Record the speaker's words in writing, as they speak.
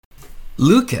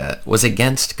Luca was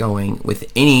against going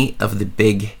with any of the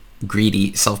big,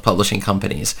 greedy self-publishing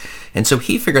companies. And so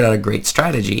he figured out a great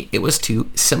strategy. It was to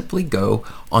simply go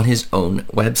on his own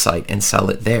website and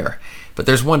sell it there. But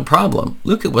there's one problem.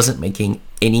 Luca wasn't making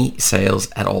any sales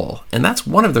at all. And that's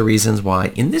one of the reasons why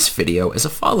in this video, as a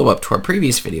follow-up to our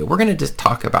previous video, we're going to just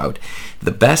talk about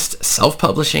the best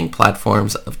self-publishing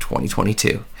platforms of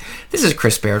 2022. This is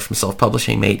Chris Baird from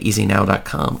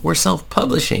selfpublishingmadeeasynow.com, where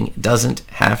self-publishing doesn't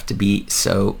have to be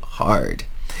so hard.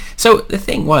 So the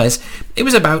thing was, it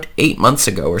was about 8 months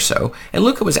ago or so, and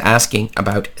Luca was asking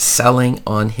about selling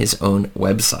on his own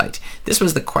website. This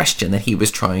was the question that he was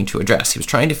trying to address. He was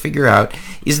trying to figure out,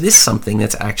 is this something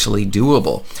that's actually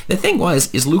doable? The thing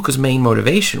was, Luca's main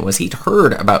motivation was he'd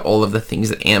heard about all of the things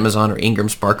that Amazon or Ingram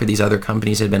Spark or these other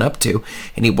companies had been up to,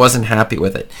 and he wasn't happy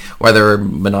with it. Whether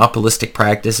monopolistic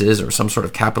practices or some sort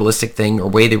of capitalistic thing, or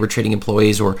way they were treating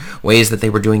employees, or ways that they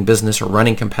were doing business or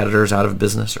running competitors out of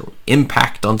business, or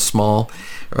impact on small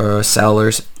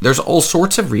sellers. There's all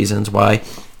sorts of reasons why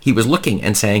he was looking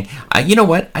and saying, you know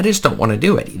what, I just don't want to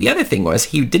do it. The other thing was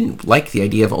he didn't like the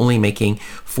idea of only making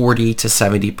 40 to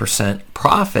 70%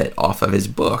 profit off of his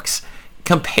books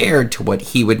compared to what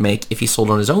he would make if he sold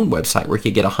on his own website, where he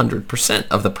could get 100%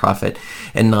 of the profit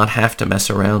and not have to mess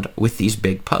around with these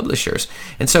big publishers.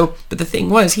 And so, but the thing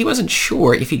was, he wasn't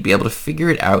sure if he'd be able to figure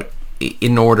it out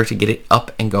in order to get it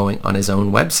up and going on his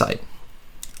own website.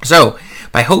 So,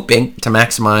 by hoping to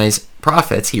maximize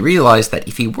profits, he realized that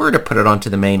if he were to put it onto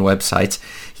the main websites,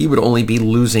 he would only be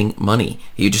losing money.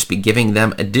 He would just be giving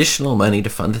them additional money to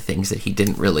fund the things that he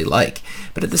didn't really like.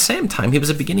 But at the same time, he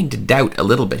was beginning to doubt a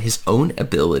little bit his own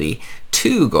ability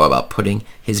to go about putting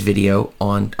his video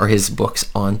on, or his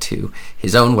books onto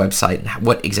his own website, and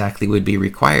what exactly would be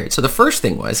required. So the first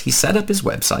thing was he set up his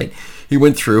website. He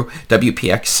went through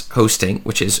WPX hosting,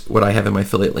 which is what I have in my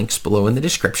affiliate links below in the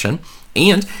description,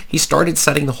 and he started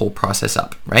setting the whole process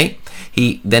up, right?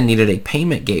 He then needed a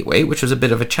payment gateway, which was a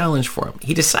bit of a challenge for him.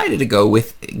 He decided to go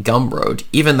with Gumroad,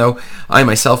 even though I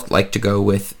myself like to go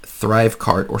with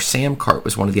Thrivecart, or Samcart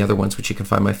was one of the other ones, which you can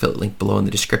find my affiliate link below in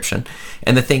the description.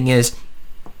 And the thing is,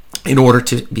 in order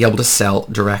to be able to sell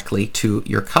directly to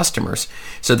your customers.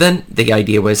 So then the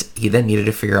idea was he then needed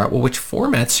to figure out, well, which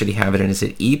formats should he have it in? Is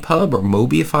it EPUB or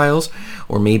MOBI files?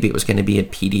 Or maybe it was going to be in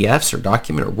PDFs or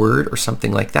document or Word or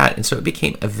something like that. And so it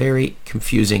became a very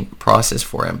confusing process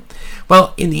for him.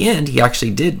 Well, in the end, he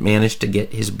actually did manage to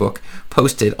get his book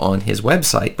posted on his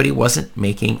website, but he wasn't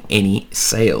making any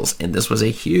sales. And this was a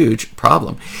huge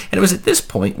problem. And it was at this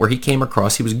point where he was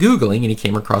Googling, and he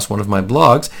came across one of my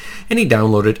blogs, and he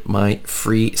downloaded my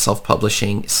free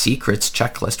self-publishing secrets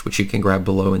checklist, which you can grab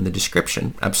below in the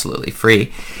description, absolutely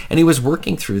free. And he was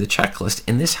working through the checklist,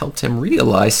 and this helped him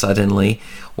realize suddenly,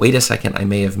 wait a second, I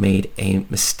may have made a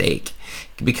mistake.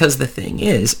 Because the thing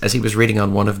is, as he was reading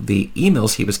on one of the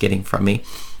emails he was getting from me,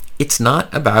 it's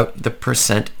not about the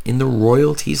percent in the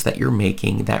royalties that you're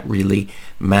making that really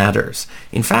matters.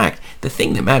 In fact, the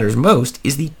thing that matters most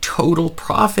is the total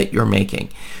profit you're making.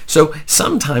 So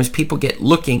sometimes people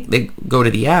they go to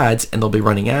the ads, and they'll be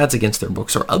running ads against their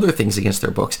books or other things against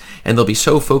their books, and they'll be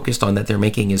so focused on that they're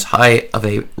making as high of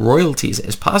a royalties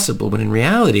as possible, when in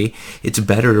reality, it's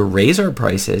better to raise our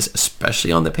prices,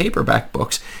 especially on the paperback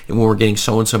books, and when we're getting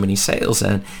so and so many sales,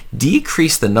 and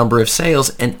decrease the number of sales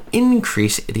and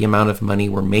increase the amount of money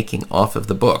we're making off of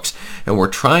the books. And we're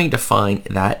trying to find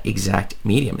that exact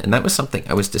medium. And that was something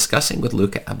I was discussing with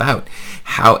Luca about,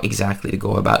 how exactly to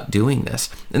go about doing this.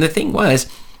 And the thing was,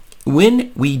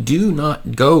 when we do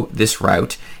not go this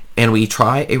route, and we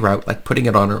try a route like putting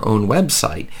it on our own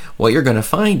website, what you're going to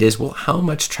find is, well, how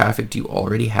much traffic do you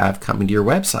already have coming to your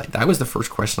website? That was the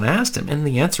first question I asked him, and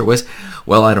the answer was,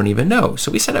 well, I don't even know. So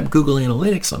we set up Google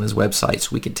Analytics on his website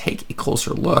so we could take a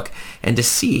closer look and to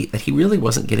see that he really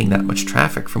wasn't getting that much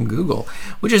traffic from Google,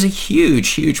 which is a huge,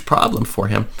 huge problem for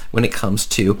him when it comes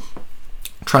to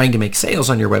trying to make sales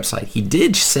on your website. He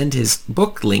did send his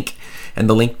book link and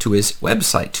the link to his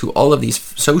website to all of these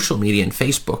social media and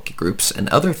Facebook groups and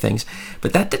other things,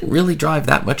 but that didn't really drive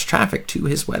that much traffic to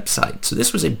his website. So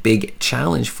this was a big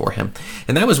challenge for him.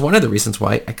 And that was one of the reasons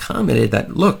why I commented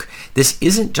that, look, this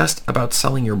isn't just about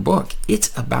selling your book.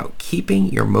 It's about keeping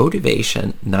your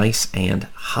motivation nice and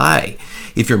high.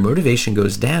 If your motivation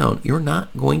goes down, you're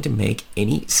not going to make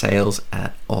any sales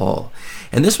at all.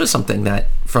 And this was something that,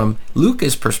 from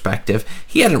Luca's perspective,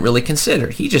 he hadn't really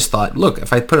considered. He just thought, look,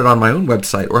 if I put it on my own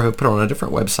website or if I put it on a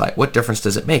different website, what difference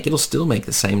does it make? It'll still make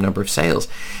the same number of sales.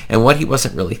 And what he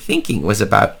wasn't really thinking is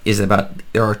about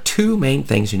there are two main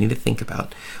things you need to think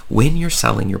about when you're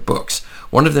selling your books.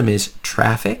 One of them is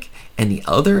traffic, And the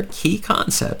other key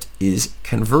concept is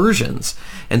conversions.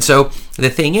 And so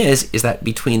the thing is that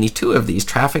between the two of these,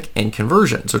 traffic and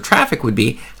conversion, so traffic would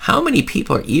be how many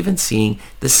people are even seeing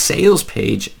the sales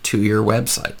page to your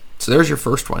website. So there's your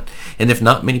first one. And if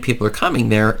not many people are coming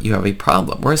there, you have a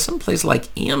problem. Whereas some place like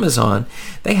Amazon,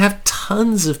 they have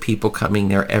tons of people coming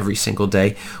there every single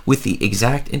day with the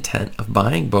exact intent of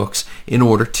buying books in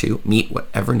order to meet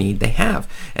whatever need they have.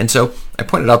 And so I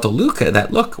pointed out to Luca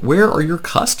that, look, where are your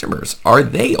customers? Are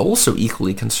they also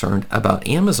equally concerned about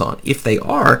Amazon? If they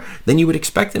are, then you would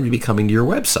expect them to be coming to your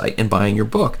website and buying your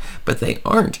book, but they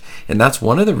aren't. And that's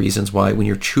one of the reasons why when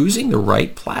you're choosing the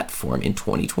right platform in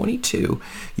 2022,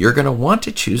 you're going to want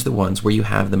to choose the ones where you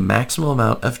have the maximum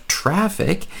amount of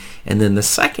traffic. And then the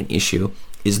second issue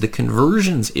is the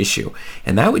conversions issue.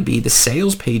 And that would be the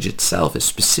sales page itself is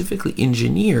specifically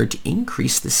engineered to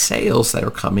increase the sales that are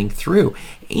coming through.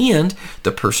 And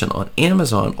the person on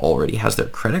Amazon already has their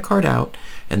credit card out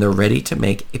and they're ready to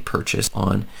make a purchase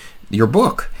on your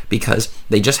book because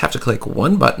they just have to click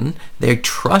one button. They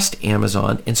trust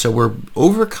Amazon, and so we're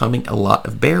overcoming a lot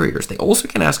of barriers. They also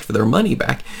can ask for their money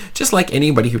back, just like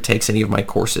anybody who takes any of my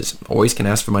courses always can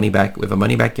ask for money back. We have a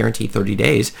money back guarantee 30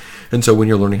 days. And so when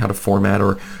you're learning how to format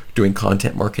or doing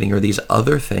content marketing or these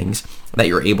other things that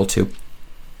you're able to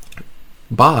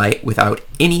buy without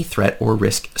any threat or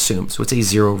risk assumed. So it's a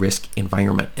zero risk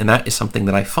environment. And that is something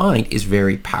that I find is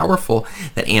very powerful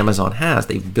that Amazon has.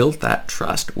 They've built that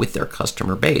trust with their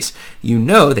customer base. You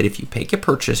know that if you make a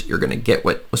purchase, you're going to get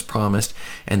what was promised,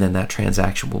 and then that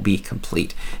transaction will be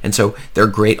complete. And so they're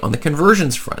great on the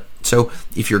conversions front. So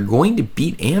if you're going to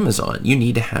beat Amazon, you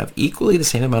need to have equally the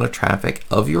same amount of traffic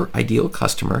of your ideal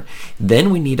customer. Then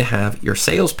we need to have your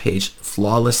sales page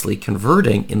flawlessly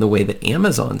converting in the way that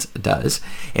Amazon's does.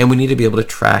 And we need to be able to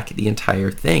track the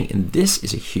entire thing. And this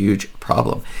is a huge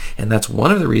problem. And that's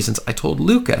one of the reasons I told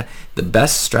Luca the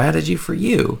best strategy for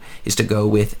you is to go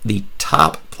with the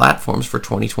top platforms for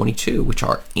 2022, which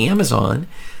are Amazon,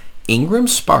 Ingram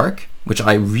Spark, which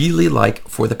I really like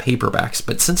for the paperbacks.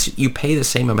 But since you pay the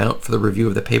same amount for the review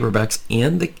of the paperbacks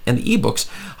and the ebooks,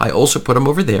 I also put them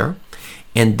over there.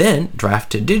 And then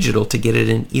Draft to Digital to get it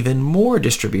in even more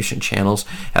distribution channels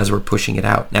as we're pushing it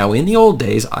out. Now, in the old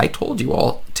days, I told you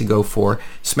all to go for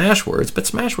Smashwords, but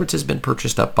Smashwords has been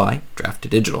purchased up by Draft to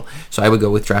Digital. So I would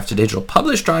go with Draft to Digital.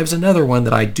 Publish Drive's another one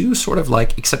that I do sort of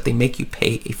like, except they make you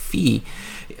pay a fee,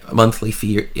 a monthly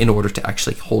fee, in order to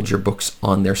actually hold your books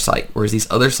on their site, whereas these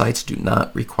other sites do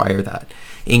not require that.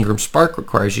 Ingram Spark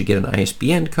requires you to get an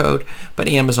ISBN code, but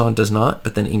Amazon does not.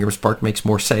 But then Ingram Spark makes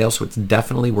more sales, so it's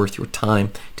definitely worth your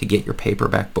time to get your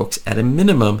paperback books at a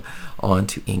minimum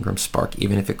onto Ingram Spark.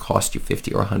 Even if it costs you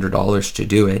 $50 or $100 to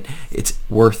do it, it's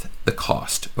worth the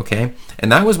cost, okay?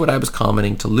 And that was what I was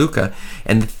commenting to Luca.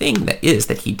 And the thing that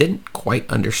he didn't quite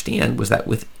understand was that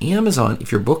with Amazon,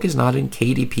 if your book is not in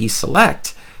KDP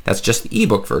Select, that's just the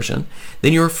ebook version,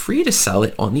 then you're free to sell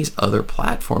it on these other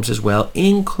platforms as well,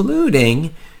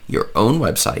 including your own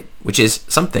website, which is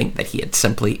something that he had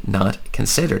simply not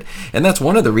considered. And that's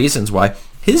one of the reasons why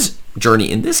his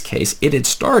journey in this case, it had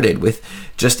started with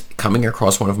just coming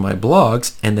across one of my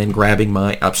blogs and then grabbing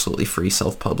my absolutely free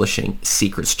self-publishing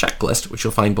secrets checklist, which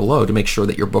you'll find below, to make sure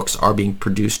that your books are being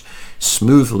produced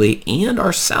smoothly and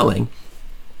are selling,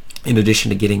 in addition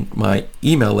to getting my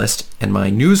email list and my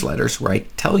newsletters where I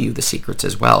tell you the secrets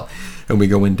as well, and we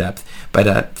go in depth.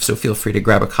 But so feel free to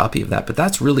grab a copy of that. But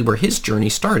that's really where his journey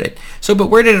started. But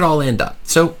where did it all end up?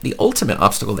 So the ultimate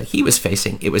obstacle that he was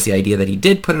facing, it was the idea that he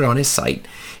did put it on his site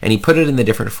and he put it in the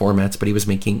different formats, but he was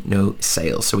making no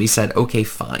sales. So he said, okay,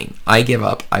 fine, I give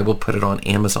up. I will put it on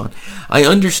Amazon. I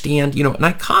understand, and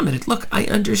I commented, look, I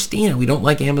understand we don't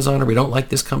like Amazon, or we don't like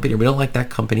this company, or we don't like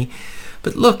that company.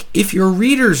 But look, if your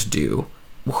readers do,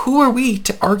 who are we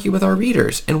to argue with our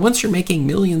readers? And once you're making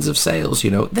millions of sales,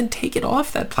 then take it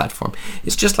off that platform.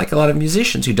 It's just like a lot of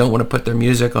musicians who don't want to put their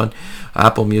music on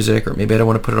Apple Music, or maybe I don't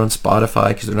want to put it on Spotify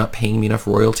because they're not paying me enough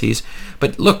royalties.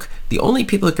 But look, the only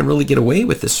people who can really get away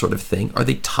with this sort of thing are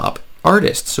the top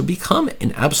artists. So become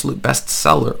an absolute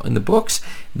bestseller in the books,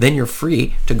 then you're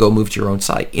free to go move to your own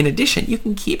site. In addition, you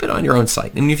can keep it on your own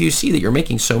site. And if you see that you're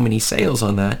making so many sales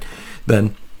on that,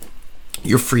 then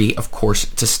you're free, of course,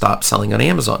 to stop selling on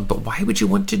Amazon. But why would you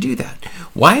want to do that?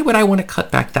 Why would I want to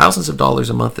cut back thousands of dollars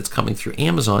a month that's coming through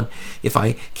Amazon if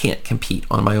I can't compete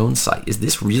on my own site? Is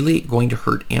this really going to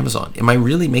hurt Amazon? Am I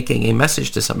really making a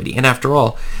message to somebody? And after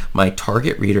all, my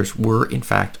target readers were in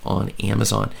fact on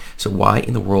Amazon. So why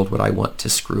in the world would I want to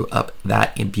screw up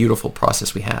that beautiful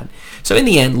process we had? So in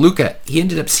the end, Luca, he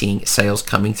ended up seeing sales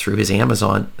coming through his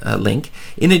Amazon link.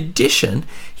 In addition,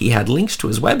 he had links to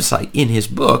his website in his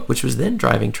book, which was then then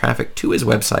driving traffic to his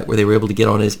website where they were able to get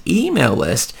on his email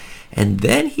list. And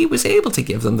then he was able to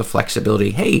give them the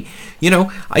flexibility. Hey,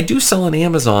 I do sell on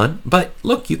Amazon, but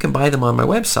look, you can buy them on my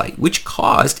website, which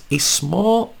caused a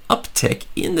small uptick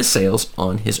in the sales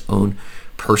on his own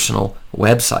personal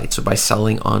website. So by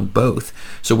selling on both.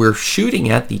 So we're shooting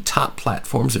at the top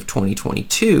platforms of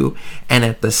 2022, and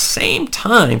at the same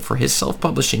time for his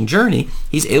self-publishing journey,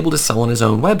 he's able to sell on his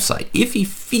own website. If he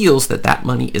feels that that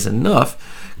money is enough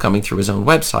coming through his own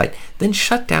website, then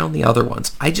shut down the other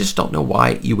ones. I just don't know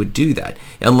why you would do that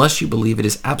unless you believe it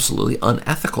is absolutely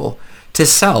unethical to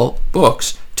sell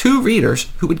books to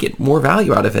readers who would get more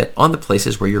value out of it on the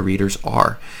places where your readers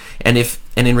are. And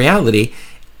in reality,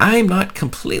 I'm not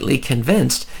completely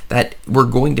convinced that we're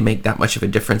going to make that much of a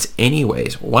difference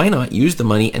anyways. Why not use the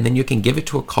money and then you can give it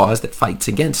to a cause that fights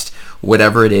against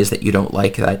whatever it is that you don't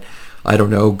like, that, I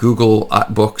don't know, Google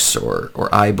Books or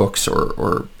iBooks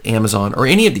or Amazon or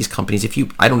any of these companies.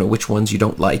 I don't know which ones you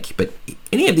don't like, but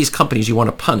any of these companies you want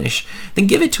to punish, then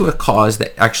give it to a cause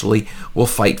that actually will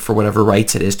fight for whatever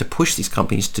rights it is to push these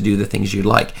companies to do the things you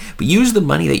like. But use the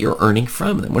money that you're earning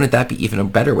from them. Wouldn't that be even a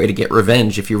better way to get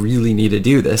revenge if you really need to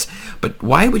do this? But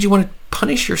why would you want to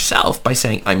punish yourself by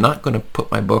saying, I'm not going to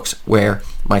put my books where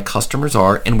my customers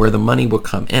are and where the money will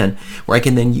come in, where I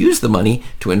can then use the money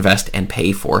to invest and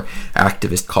pay for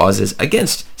activist causes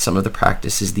against some of the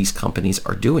practices these companies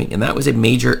are doing? And that was a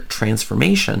major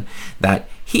transformation that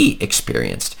he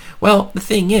experienced. Well, the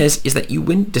thing is that you,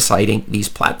 when deciding these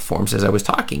platforms, as I was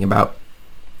talking about,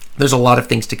 there's a lot of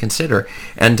things to consider.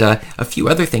 And a few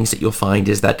other things that you'll find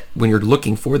is that when you're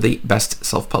looking for the best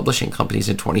self-publishing companies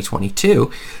in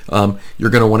 2022, you're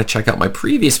going to want to check out my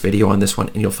previous video on this one,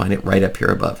 and you'll find it right up here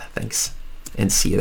above. Thanks, and see you there.